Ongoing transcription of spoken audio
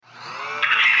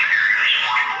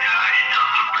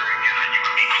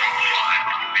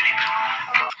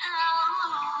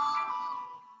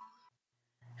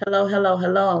Hello, hello,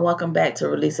 hello, and welcome back to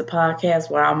Release a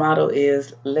Podcast where our motto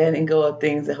is letting go of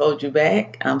things that hold you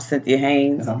back. I'm Cynthia And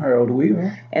Haynes. I'm Harold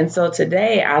Weaver. And so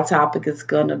today our topic is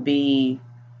going to be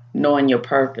knowing your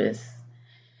purpose.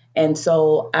 And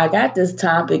so I got this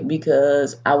topic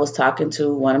because I was talking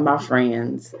to one of my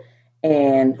friends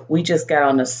and we just got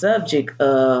on the subject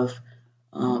of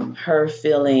her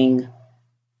feeling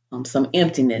some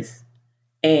emptiness.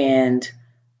 And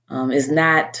is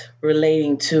not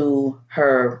relating to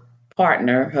her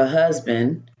partner, her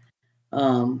husband,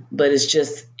 but it's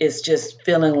just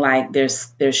feeling like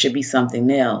there should be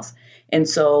something else. And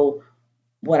so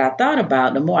what I thought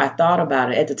about, the more I thought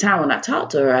about it at the time when I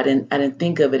talked to her, I didn't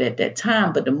think of it at that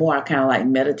time, but the more I kind of like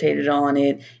meditated on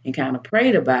it and kind of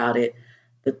prayed about it,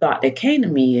 the thought that came to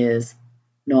me is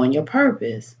knowing your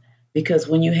purpose. Because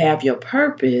when you have your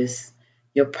purpose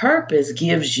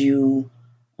gives you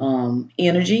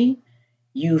energy,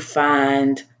 you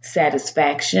find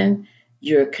satisfaction,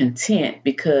 you're content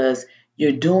because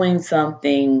you're doing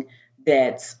something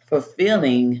that's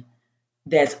fulfilling,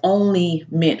 that's only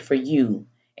meant for you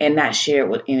and not shared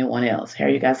with anyone else.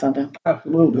 Harry, you got something?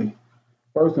 Absolutely.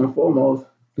 First and foremost,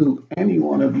 do any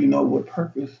one of you know what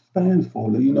purpose stands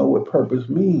for? Do you know what purpose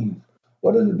means?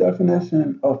 What is the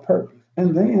definition of purpose?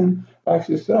 And then ask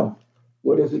yourself,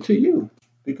 what is it to you?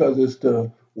 Because it's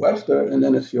the Webster and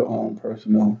then it's your own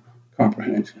personal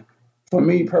comprehension. For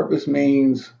me, purpose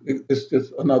means it's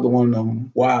just another one of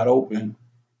them wide open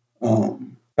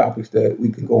topics that we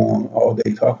can go on all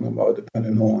day talking about,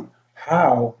 depending on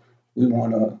how we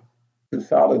want to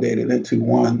consolidate it into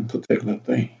one particular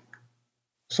thing.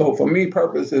 So for me,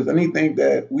 purpose is anything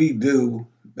that we do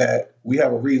that we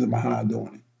have a reason behind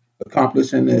doing it,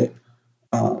 accomplishing it,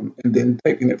 and then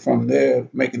taking it from there,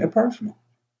 making it personal.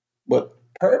 But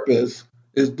purpose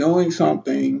is doing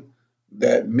something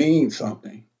that means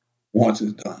something once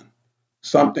it's done,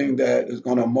 something that is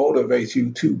going to motivate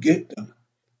you to get done,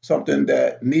 something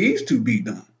that needs to be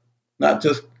done, not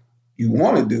just you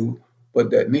want to do, but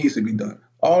that needs to be done.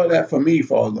 All of that for me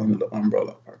falls under the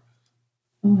umbrella of purpose.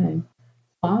 Okay.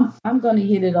 I'm going to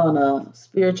hit it on a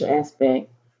spiritual aspect.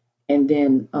 And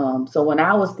then, so when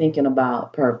I was thinking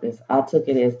about purpose, I took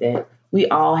it as that we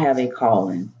all have a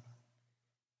calling.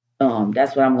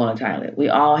 That's what I'm going to title it. We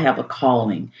all have a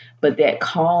calling, but that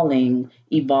calling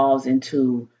evolves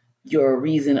into your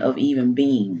reason of even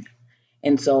being.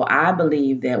 And so I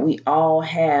believe that we all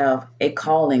have a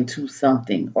calling to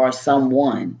something or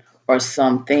someone or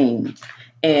something.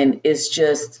 And it's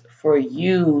just for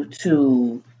you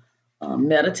to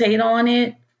meditate on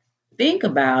it, think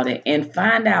about it, and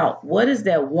find out what is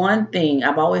that one thing.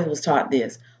 I've always was taught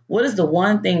this. What is the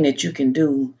one thing that you can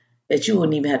do that you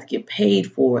wouldn't even have to get paid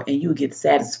for and you get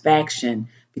satisfaction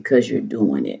because you're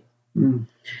doing it? Mm.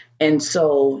 And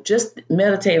so just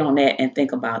meditate on that and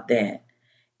think about that.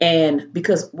 And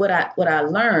because what I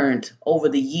learned over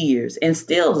the years and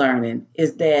still learning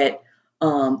is that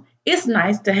it's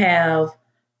nice to have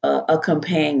a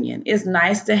companion. It's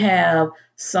nice to have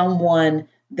someone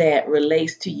that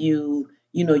relates to you.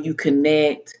 You know, you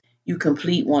connect, you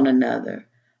complete one another.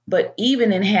 But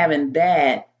even in having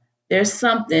that, there's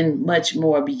something much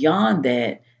more beyond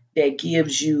that that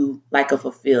gives you like a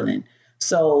fulfilling.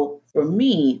 So for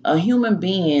me, a human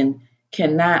being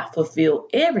cannot fulfill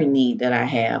every need that I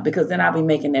have because then I'll be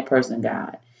making that person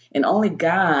God. And only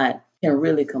God can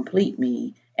really complete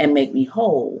me and make me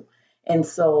whole. And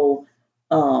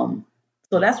um,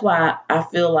 so that's why I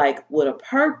feel like with a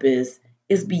purpose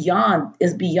is beyond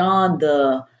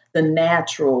the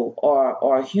natural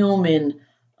or human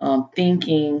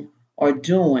thinking or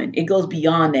doing. It goes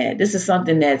beyond that. This is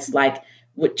something that's like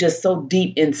with just so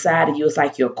deep inside of you. It's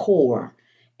like your core,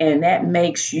 and that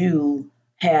makes you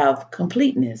have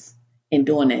completeness in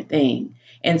doing that thing.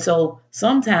 And so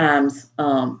sometimes,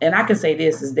 and I can say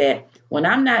this is that when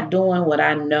I'm not doing what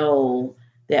I know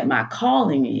that my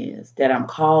calling is, that I'm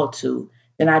called to,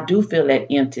 then I do feel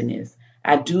that emptiness.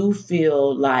 I do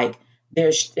feel like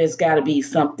there's got to be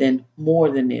something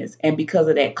more than this. And because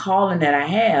of that calling that I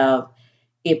have,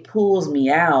 it pulls me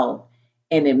out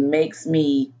and it makes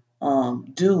me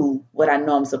do what I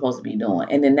know I'm supposed to be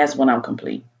doing. And then that's when I'm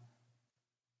complete.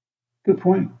 Good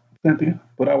point, Cynthia.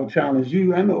 But I would challenge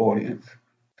you and the audience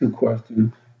to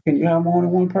question, can you have more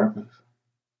than one purpose?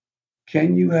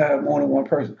 Can you have more than one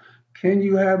person? Can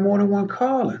you have more than one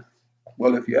calling?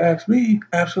 Well, if you ask me,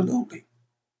 absolutely.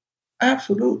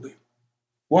 Absolutely.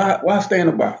 Why stay in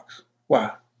a box?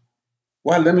 Why?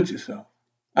 Why limit yourself?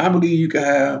 I believe you can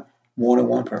have more than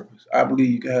one purpose. I believe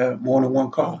you can have more than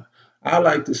one calling. I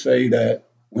like to say that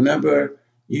whenever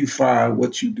you find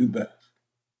what you do best,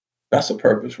 that's a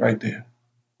purpose right there,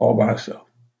 all by itself.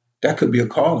 That could be a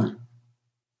calling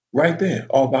right there,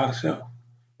 all by itself.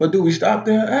 But do we stop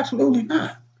there? Absolutely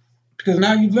not. Because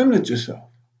now you've limited yourself.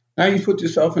 Now you put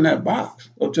yourself in that box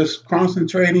of just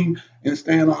concentrating and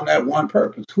staying on that one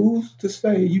purpose. Who's to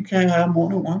say you can't have more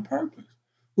than one purpose?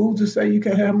 Who's to say you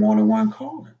can have more than one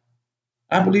calling?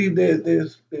 I believe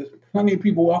there's plenty of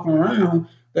people walking around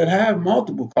that have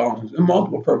multiple callings and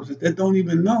multiple purposes that don't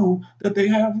even know that they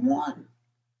have one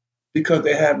because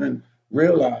they haven't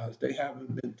realized, they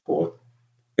haven't been taught,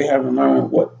 they haven't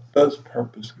learned what does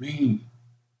purpose mean.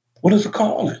 What is a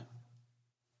calling?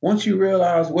 Once you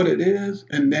realize what it is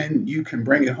and then you can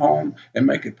bring it home and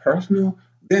make it personal,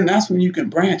 then that's when you can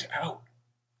branch out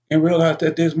and realize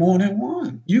that there's more than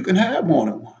one. You can have more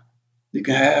than one. You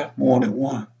can have more than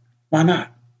one. Why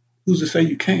not? Who's to say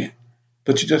you can't?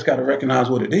 But you just got to recognize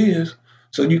what it is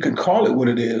so you can call it what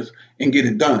it is and get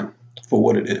it done for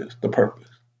what it is, the purpose.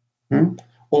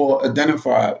 Or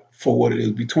identify for what it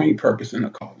is between purpose and a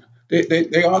calling.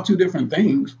 They are two different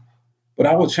things, but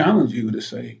I would challenge you to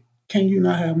say, can you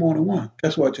not have more than one?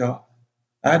 Guess what, y'all?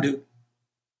 I do.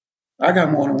 I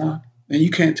got more than one. And you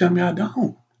can't tell me I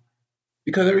don't.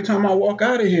 Because every time I walk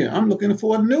out of here, I'm looking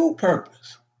for a new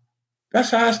purpose.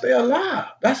 That's how I stay alive.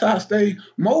 That's how I stay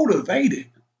motivated.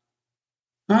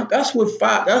 That's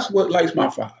what lights my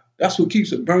fire. That's what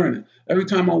keeps it burning. Every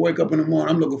time I wake up in the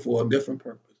morning, I'm looking for a different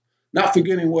purpose. Not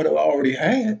forgetting what I already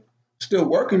had, still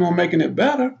working on making it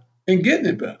better and getting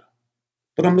it better.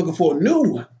 But I'm looking for a new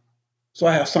one. So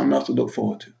I have something else to look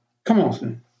forward to. Come on,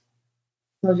 Sam.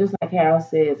 So just like Harold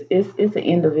says, it's an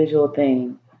individual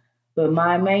thing. But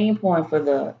my main point for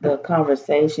the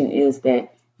conversation is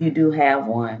that you do have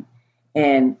one.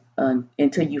 And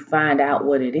until you find out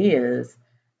what it is,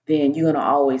 then you're going to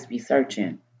always be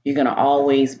searching. You're going to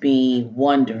always be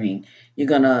wondering. You're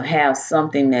going to have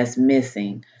something that's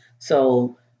missing.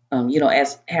 So,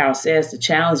 as Harold says, the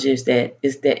challenge is that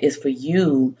it's for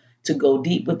you to go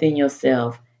deep within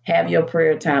yourself, have your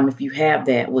prayer time if you have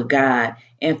that with God,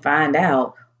 and find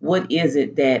out what is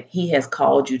it that He has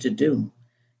called you to do.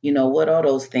 What are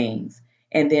those things?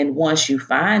 And then once you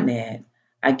find that,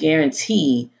 I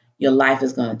guarantee your life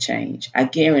is going to change. I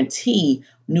guarantee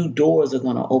new doors are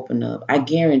going to open up. I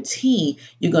guarantee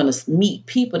you're going to meet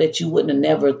people that you wouldn't have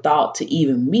never thought to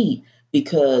even meet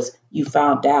because you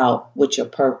found out what your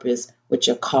purpose, what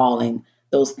your calling,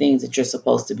 those things that you're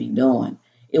supposed to be doing.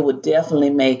 It would definitely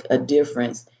make a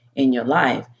difference in your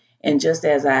life. And just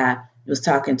as I was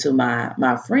talking to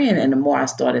my friend, and the more I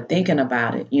started thinking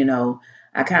about it,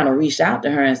 I kind of reached out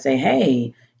to her and say,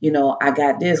 hey, I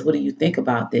got this. What do you think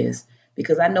about this?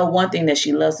 Because I know one thing that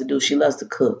she loves to do, she loves to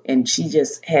cook, and she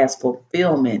just has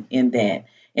fulfillment in that.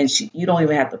 And you don't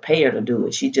even have to pay her to do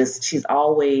it. She's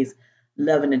always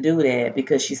loving to do that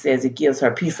because she says it gives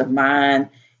her peace of mind.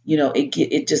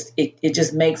 It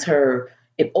just makes her,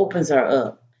 it opens her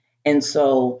up. And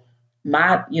so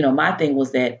my thing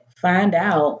was that find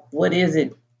out what is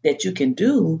it that you can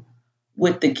do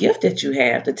with the gift that you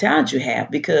have, the talent you have,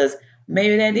 because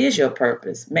maybe that is your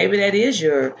purpose. Maybe that is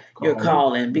your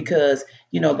calling because,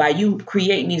 by you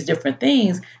creating these different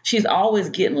things, she's always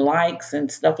getting likes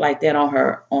and stuff like that on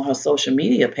her social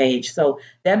media page. So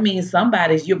that means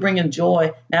you're bringing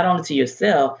joy not only to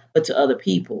yourself, but to other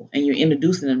people, and you're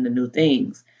introducing them to new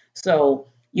things. So,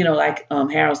 like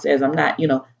Harold says, I'm not,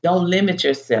 don't limit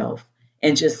yourself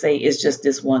and just say it's just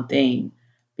this one thing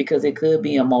because it could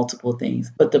be in multiple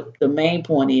things. But the main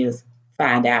point is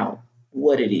find out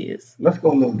what it is. Let's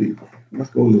go a little deeper.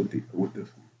 With this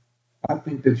one. I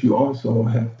think that you also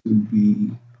have to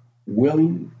be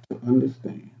willing to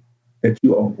understand that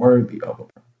you are worthy of a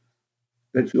purpose,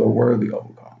 that you are worthy of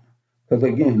a calling. Because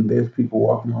again, there's people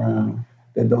walking around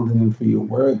that don't even feel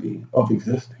worthy of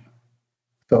existing.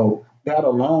 So that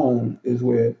alone is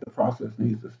where the process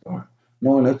needs to start.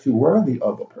 Knowing that you're worthy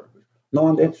of a purpose,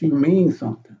 knowing that you mean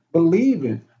something,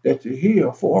 believing that you're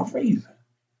here for a reason.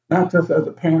 Not just as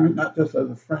a parent, not just as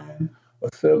a friend,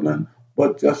 a sibling,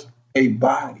 but just a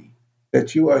body.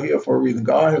 That you are here for a reason.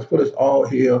 God has put us all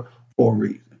here for a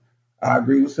reason. I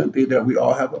agree with Cynthia that we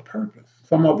all have a purpose.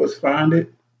 Some of us find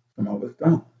it, some of us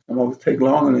don't. Some of us take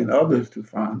longer than others to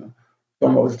find them.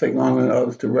 Some of us take longer than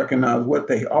others to recognize what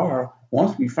they are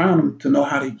once we find them to know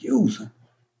how to use them.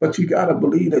 But you got to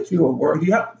believe that you are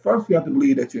worthy. First, you have to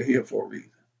believe that you're here for a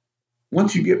reason.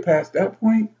 Once you get past that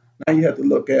point, now you have to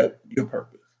look at your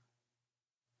purpose.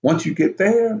 Once you get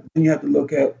there, then you have to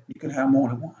look at, you can have more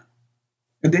than one.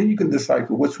 And then you can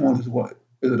decipher which one is what.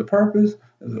 Is it a purpose?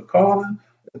 Is it a calling?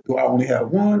 Do I only have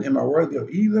one? Am I worthy of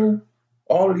either?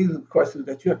 All of these are questions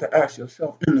that you have to ask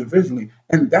yourself individually.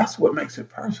 And that's what makes it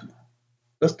personal.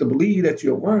 Just to believe that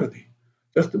you're worthy.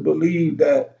 Just to believe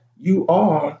that you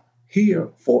are here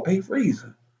for a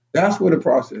reason. That's where the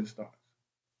process starts.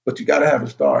 But you got to have a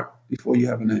start before you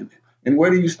have an ending. And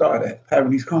where do you start at?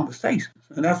 Having these conversations.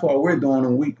 And that's why we're doing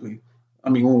them weekly. I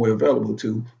mean, when we're available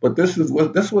to. But this was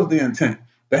the intent,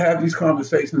 to have these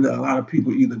conversations that a lot of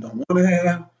people either don't want to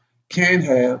have, can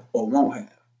have, or won't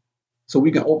have. So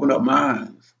we can open up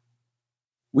minds.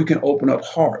 We can open up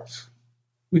hearts.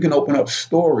 We can open up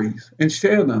stories and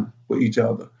share them with each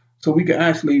other. So we can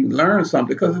actually learn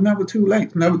something, because it's never too late.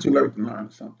 It's never too late to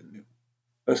learn something new.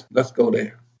 Let's go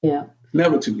there. Yeah. It's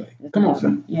never too late. Come on,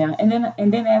 Sam. Yeah.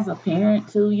 And then as a parent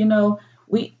too,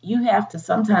 you have to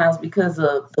sometimes, because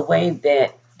of the way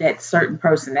that certain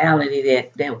personality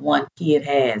that one kid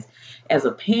has, as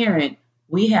a parent,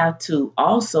 we have to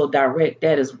also direct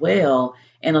that as well.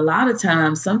 And a lot of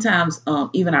times, sometimes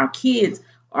even our kids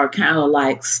are kind of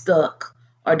like stuck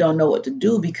or don't know what to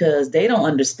do, because they don't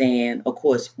understand, of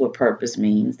course, what purpose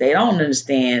means. They don't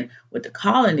understand what the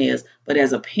calling is. But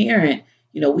as a parent,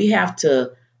 we have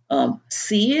to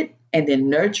see it and then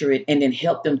nurture it and then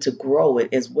help them to grow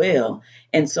it as well.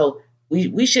 And so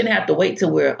we shouldn't have to wait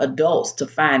till we're adults to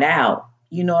find out.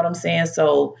 You know what I'm saying?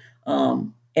 So,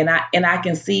 and I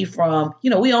can see from,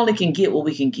 we only can get what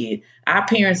we can get. Our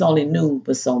parents only knew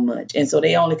but so much. And so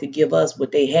they only could give us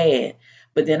what they had.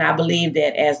 But then I believe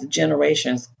that as the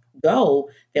generations go,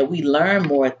 that we learn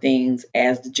more things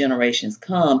as the generations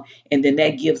come. And then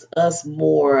that gives us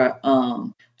more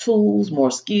tools,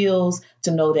 more skills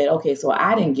to know that, okay, so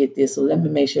I didn't get this, so let me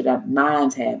make sure that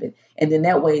mines have it. And then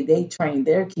that way they train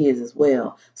their kids as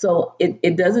well. So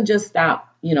it doesn't just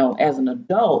stop, as an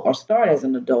adult, or start as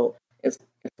an adult as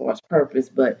far as purpose,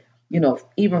 but,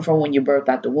 even from when you birth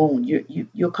out the womb,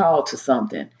 you're called to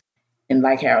something. And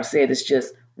like Harold said, it's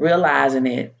just realizing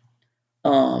it,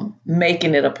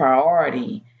 making it a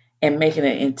priority, and making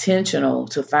it intentional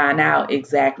to find out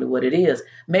exactly what it is.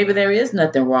 Maybe there is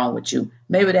nothing wrong with you.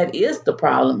 Maybe that is the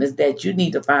problem, is that you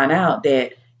need to find out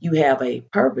that you have a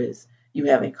purpose, you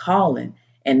have a calling,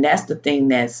 and that's the thing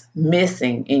that's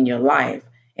missing in your life,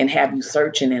 and have you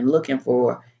searching and looking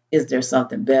for, is there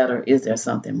something better? Is there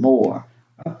something more?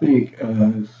 I think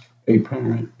as a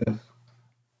parent,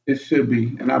 it should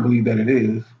be, and I believe that it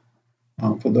is,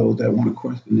 for those that want to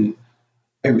question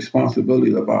it, a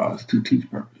responsibility of ours to teach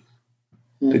purpose,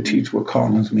 to teach what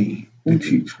callings mean, to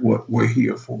teach what we're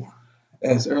here for.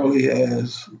 As early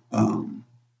as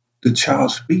the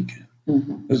child speaking,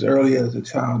 as early as a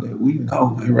child that we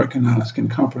know and recognize can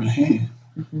comprehend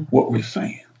what we're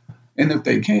saying. And if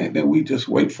they can't, then we just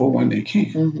wait for when they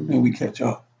can, and we catch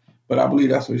up. But I believe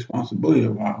that's a responsibility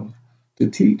of ours, to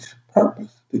teach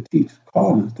purpose, to teach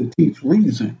callings, to teach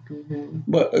reason.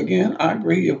 But again, I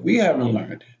agree, if we haven't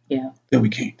learned it, then we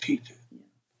can't teach it.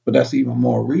 But that's even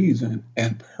more reason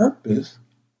and purpose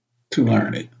to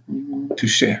learn it, to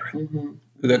share it.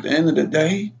 Because at the end of the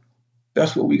day,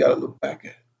 that's what we got to look back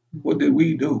at. What did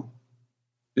we do?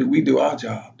 Did we do our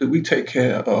job? Did we take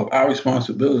care of our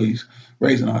responsibilities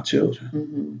raising our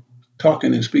children?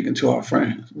 Talking and speaking to our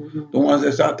friends, the ones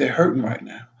that's out there hurting right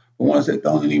now, the ones that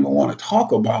don't even want to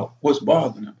talk about what's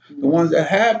bothering them, the ones that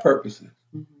had purposes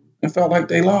and felt like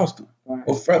they lost them,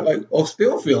 or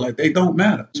still feel like they don't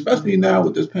matter, especially now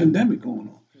with this pandemic going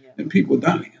on and people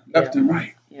dying left and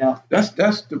right.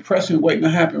 That's depression waiting to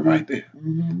happen right there.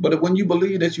 But when you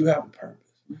believe that you have a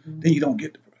purpose, then you don't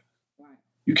get the purpose.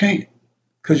 You can't,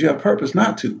 because you have purpose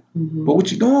not to. But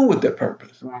what you doing with that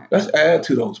purpose? Let's add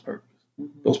to those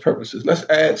purposes. Let's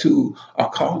add to our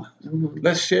callings.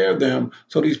 Let's share them,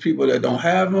 so these people that don't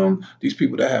have them, these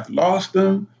people that have lost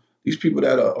them, these people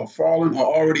that are fallen or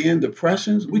already in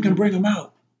depressions, we can bring them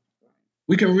out.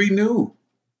 We can renew.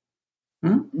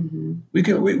 We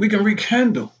can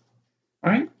rekindle,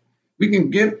 right? We can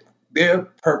get their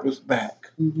purpose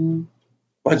back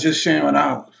by just sharing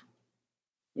ours.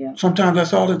 Sometimes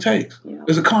that's all it takes.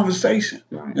 It's a conversation.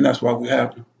 And that's why we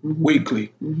have them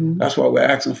weekly. That's why we're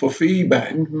asking for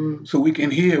feedback, so we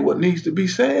can hear what needs to be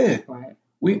said.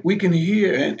 We can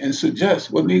hear and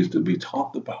suggest what needs to be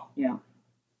talked about.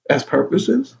 As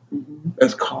purposes,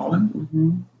 as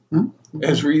calling,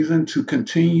 as reason to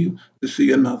continue to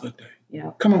see another day.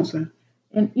 Come on, Sam.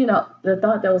 And, the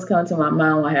thought that was coming to my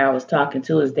mind while I was talking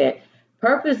too is that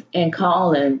purpose and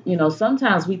calling,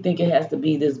 sometimes we think it has to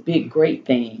be this big, great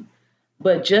thing.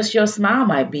 But just your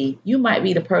smile you might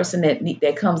be the person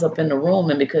that comes up in the room,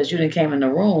 and because you didn't came in the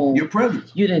room, your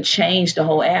presence, you didn't change the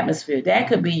whole atmosphere. That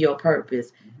could be your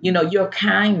purpose. Your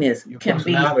kindness can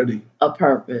be a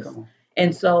purpose.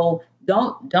 And so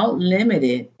don't limit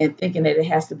it and thinking that it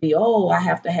has to be, I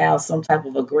have to have some type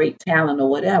of a great talent or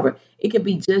whatever. It could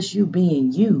be just you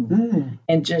being you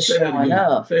and just showing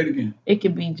up. Say it again. It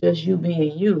could be just you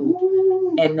being you.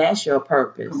 And that's your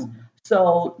purpose.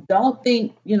 So don't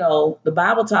think, the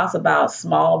Bible talks about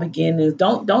small beginnings.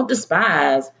 Don't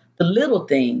despise the little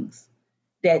things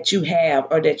that you have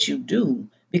or that you do,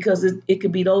 because it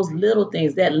could be those little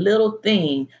things, that little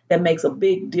thing that makes a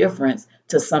big difference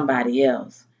to somebody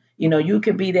else. You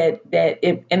could be that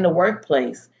if in the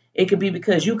workplace, it could be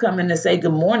because you come in to say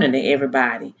good morning to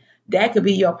everybody. That could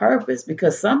be your purpose,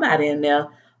 because somebody in there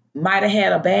might have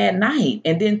had a bad night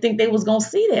and didn't think they was going to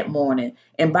see that morning.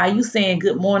 And by you saying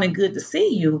good morning, good to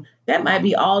see you, that might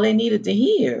be all they needed to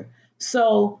hear.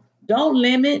 So don't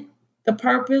limit the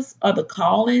purpose or the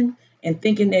calling and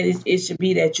thinking that it should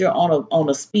be that you're on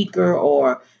a speaker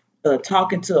or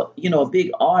talking to, a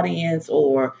big audience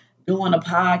or doing a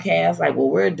podcast like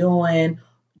what we're doing.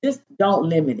 Just don't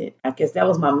limit it. I guess that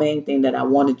was my main thing that I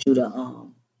wanted you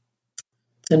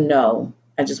to know.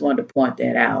 I just wanted to point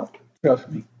that out. Trust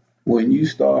me, when you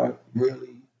start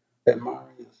really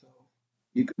admiring yourself,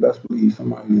 you can best believe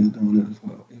somebody is doing it as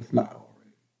well, if not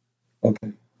already.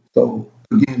 Okay, so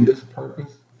again, this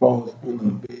purpose falls on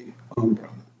a big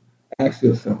umbrella. Ask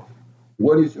yourself,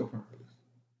 what is your purpose?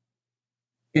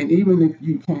 And even if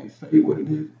you can't say what it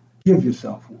is, give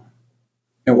yourself one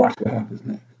and watch what happens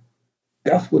next.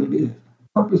 That's what it is.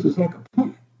 Purpose is like a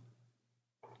plant.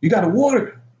 You got to water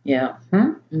it. Yeah.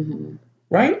 Mm-hmm.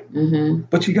 Right? Mm-hmm.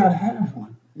 But you got to have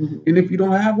one. Mm-hmm. And if you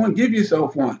don't have one, give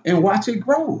yourself one and watch it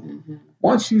grow. Mm-hmm.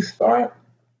 Once you start,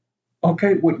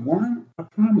 with one, I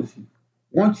promise you,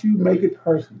 once you make it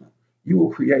personal, you will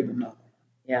create another one.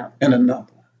 Yeah. And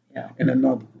another one. Yeah. And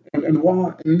another one. And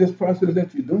while in this process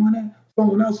that you're doing that,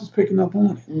 someone else is picking up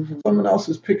on it. Mm-hmm. Someone else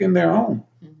is picking their own.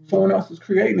 Mm-hmm. Someone else is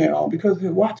creating their own because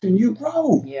they're watching you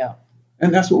grow. Yeah.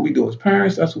 And that's what we do as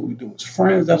parents. That's what we do as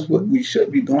friends. That's what we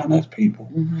should be doing as people.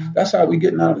 Mm-hmm. That's how we're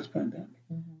getting out of this pandemic.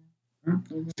 Mm-hmm.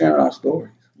 Mm-hmm. Sharing our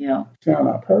stories. Yeah. Sharing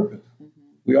our purpose.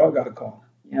 Mm-hmm. We all got a call.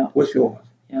 Yeah. What's yours?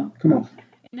 Yeah. Come on.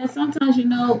 And then sometimes,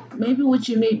 maybe what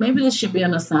you need, maybe this should be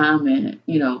an assignment,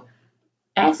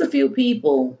 ask a few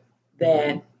people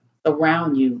that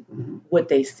around you what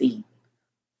they see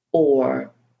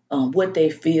or what they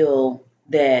feel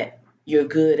that you're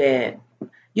good at.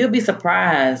 You'll be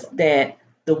surprised that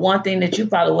the one thing that you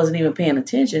probably wasn't even paying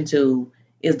attention to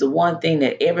is the one thing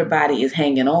that everybody is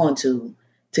hanging on to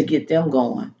get them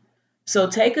going. So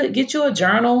get you a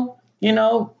journal,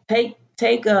 take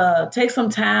some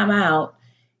time out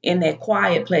in that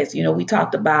quiet place. We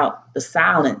talked about the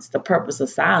silence, the purpose of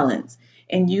silence,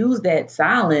 and use that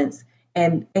silence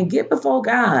and get before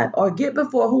God or get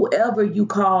before whoever you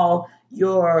call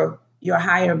your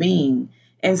higher being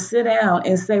and sit down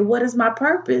and say, what is my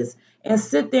purpose? And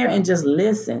sit there and just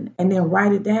listen and then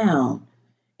write it down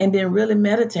and then really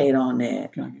meditate on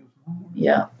that. Can I give some?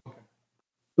 Yeah. Okay.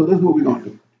 So this is what we're going to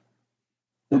do.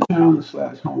 The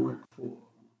challenge/homework for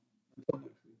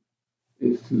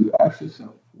is to ask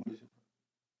yourself,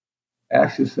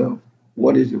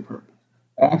 what is your purpose?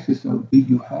 Ask yourself, do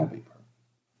you have a purpose?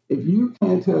 If you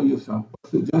can't tell yourself or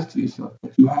suggest to yourself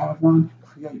that you have one,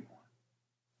 create one.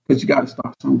 Because you got to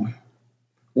start somewhere.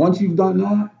 Once you've done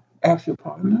that, ask your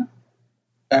partner,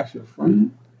 ask your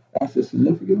friend, ask your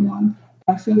significant one,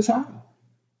 ask your child.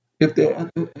 If they're at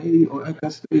that age or at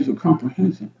that stage of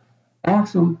comprehension,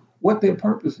 ask them what their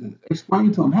purpose is.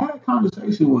 Explain to them, have a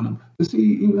conversation with them to see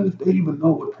even if they even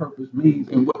know what purpose means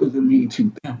and what does it mean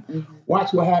to them. Mm-hmm.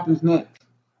 Watch what happens next.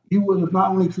 You would have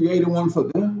not only created one for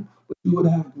them, but you would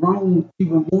have grown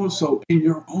even more so in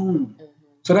your own. Mm-hmm.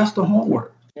 So that's the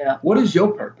homework. Yeah. What is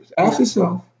your purpose? Ask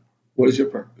yourself, what is your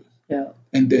purpose? Yeah.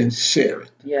 And then share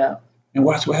it. Yeah. And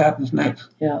watch what happens next.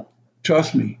 Yeah.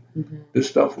 Trust me, this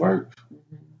stuff works.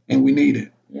 Mm-hmm. And we need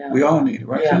it. Yeah. We all need it,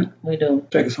 right? Yeah, we do.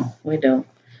 Take us home. We do.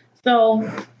 So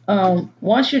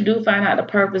once you do find out the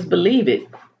purpose, believe it.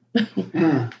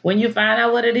 When you find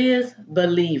out what it is,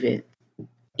 believe it.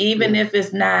 Even if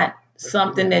it's not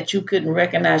something that you couldn't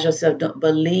recognize yourself doing,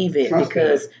 believe it.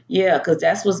 Because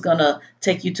that's what's going to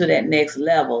take you to that next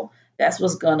level. That's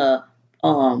what's going to,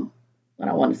 what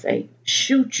I want to say,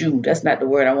 shoot you. That's not the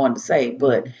word I wanted to say,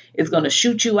 but it's going to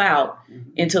shoot you out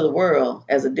into the world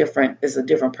as a different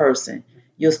person.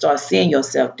 You'll start seeing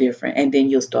yourself different, and then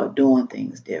you'll start doing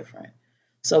things different.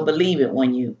 So believe it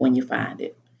when you find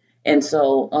it. And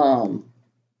so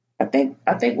I think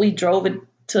we drove it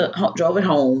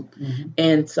home. Mm-hmm.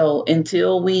 And so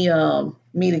until we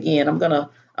meet again, I'm gonna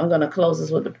close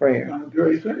this with a prayer. And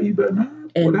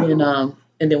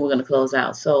then we're gonna close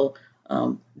out. So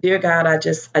dear God, I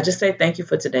just say thank you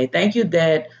for today. Thank you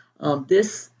that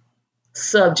this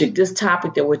subject, this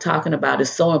topic that we're talking about is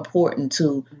so important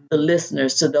to the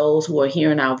listeners, to those who are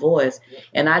hearing our voice.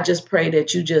 And I just pray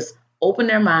that you just open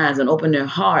their minds and open their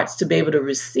hearts to be able to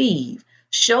receive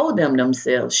Show them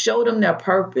themselves. Show them their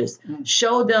purpose.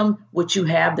 Show them what you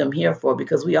have them here for,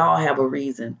 because we all have a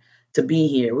reason to be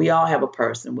here. We all have a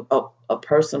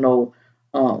personal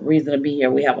reason to be here.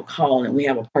 We have a calling. We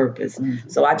have a purpose.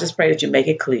 So I just pray that you make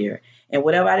it clear. And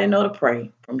whatever I didn't know to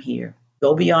pray from here,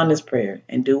 go beyond this prayer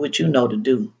and do what you know to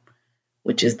do,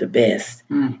 which is the best,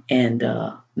 and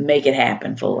make it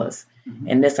happen for us.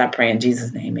 And this I pray in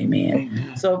Jesus' name,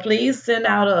 amen. So please send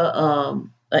out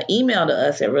an email to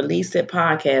us at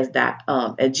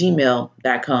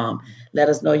releaseitpodcast@gmail.com. Let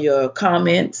us know your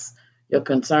comments, your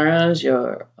concerns,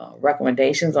 your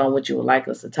recommendations on what you would like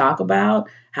us to talk about,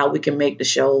 how we can make the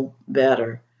show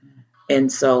better.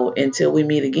 And so until we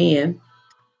meet again,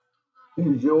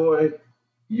 enjoy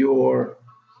your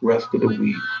rest of the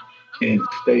week and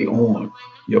stay on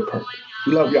your purpose.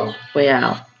 We love y'all. we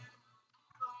out.